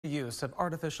The use of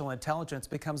artificial intelligence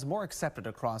becomes more accepted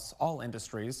across all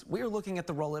industries. We are looking at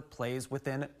the role it plays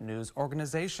within news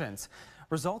organizations.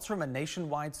 Results from a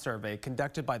nationwide survey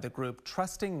conducted by the group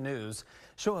Trusting News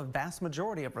show a vast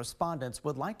majority of respondents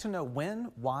would like to know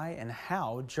when, why, and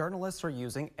how journalists are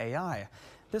using AI.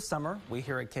 This summer, we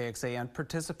here at KXAN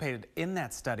participated in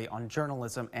that study on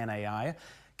journalism and AI.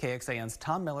 KXAN's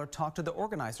Tom Miller talked to the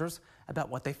organizers about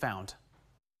what they found.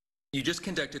 You just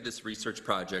conducted this research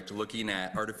project looking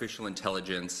at artificial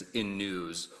intelligence in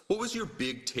news. What was your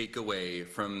big takeaway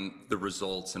from the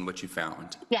results and what you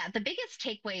found? Yeah, the biggest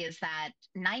takeaway is that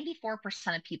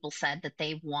 94% of people said that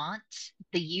they want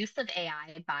the use of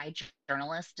AI by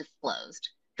journalists disclosed.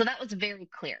 So that was very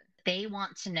clear. They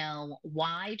want to know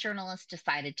why journalists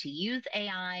decided to use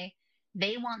AI.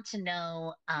 They want to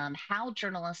know how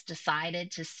journalists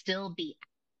decided to still be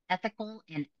ethical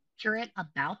and accurate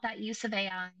about that use of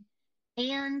AI.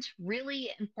 And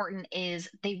really important is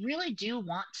they really do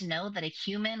want to know that a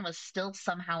human was still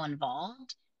somehow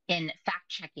involved in fact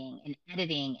checking and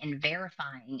editing and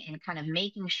verifying and kind of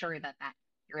making sure that that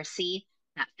accuracy,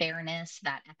 that fairness,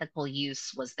 that ethical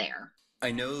use was there.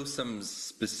 I know some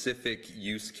specific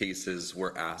use cases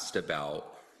were asked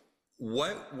about.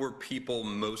 What were people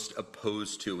most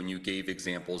opposed to when you gave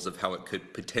examples of how it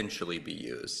could potentially be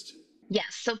used? Yes,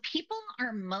 so people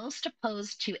are most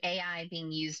opposed to AI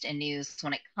being used in news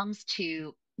when it comes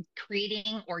to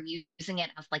creating or using it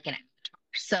as like an avatar.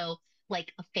 So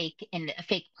like a fake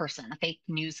person, a fake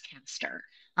newscaster,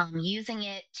 using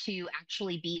it to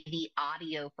actually be the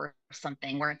audio for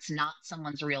something where it's not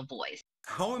someone's real voice.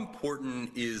 How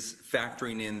important is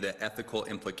factoring in the ethical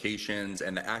implications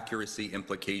and the accuracy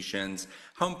implications?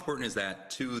 How important is that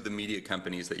to the media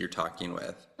companies that you're talking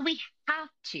with? We have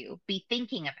to be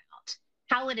thinking about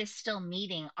how it is still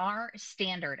meeting our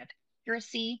standard of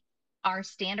accuracy, our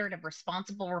standard of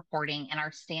responsible reporting, and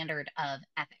our standard of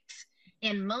ethics.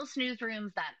 In most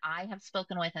newsrooms that I have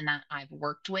spoken with and that I've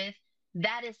worked with,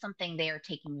 that is something they are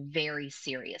taking very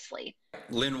seriously.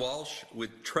 Lynn Walsh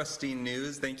with Trusting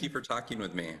News, thank you for talking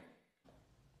with me.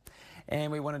 And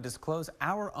we want to disclose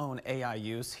our own AI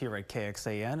use here at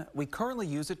KXAN. We currently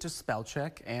use it to spell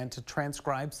check and to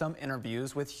transcribe some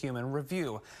interviews with human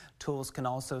review. Tools can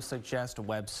also suggest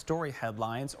web story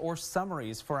headlines or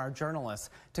summaries for our journalists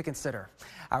to consider.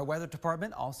 Our weather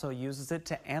department also uses it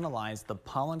to analyze the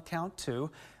pollen count too.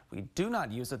 We do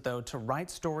not use it though to write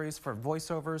stories for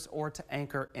voiceovers or to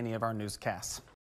anchor any of our newscasts.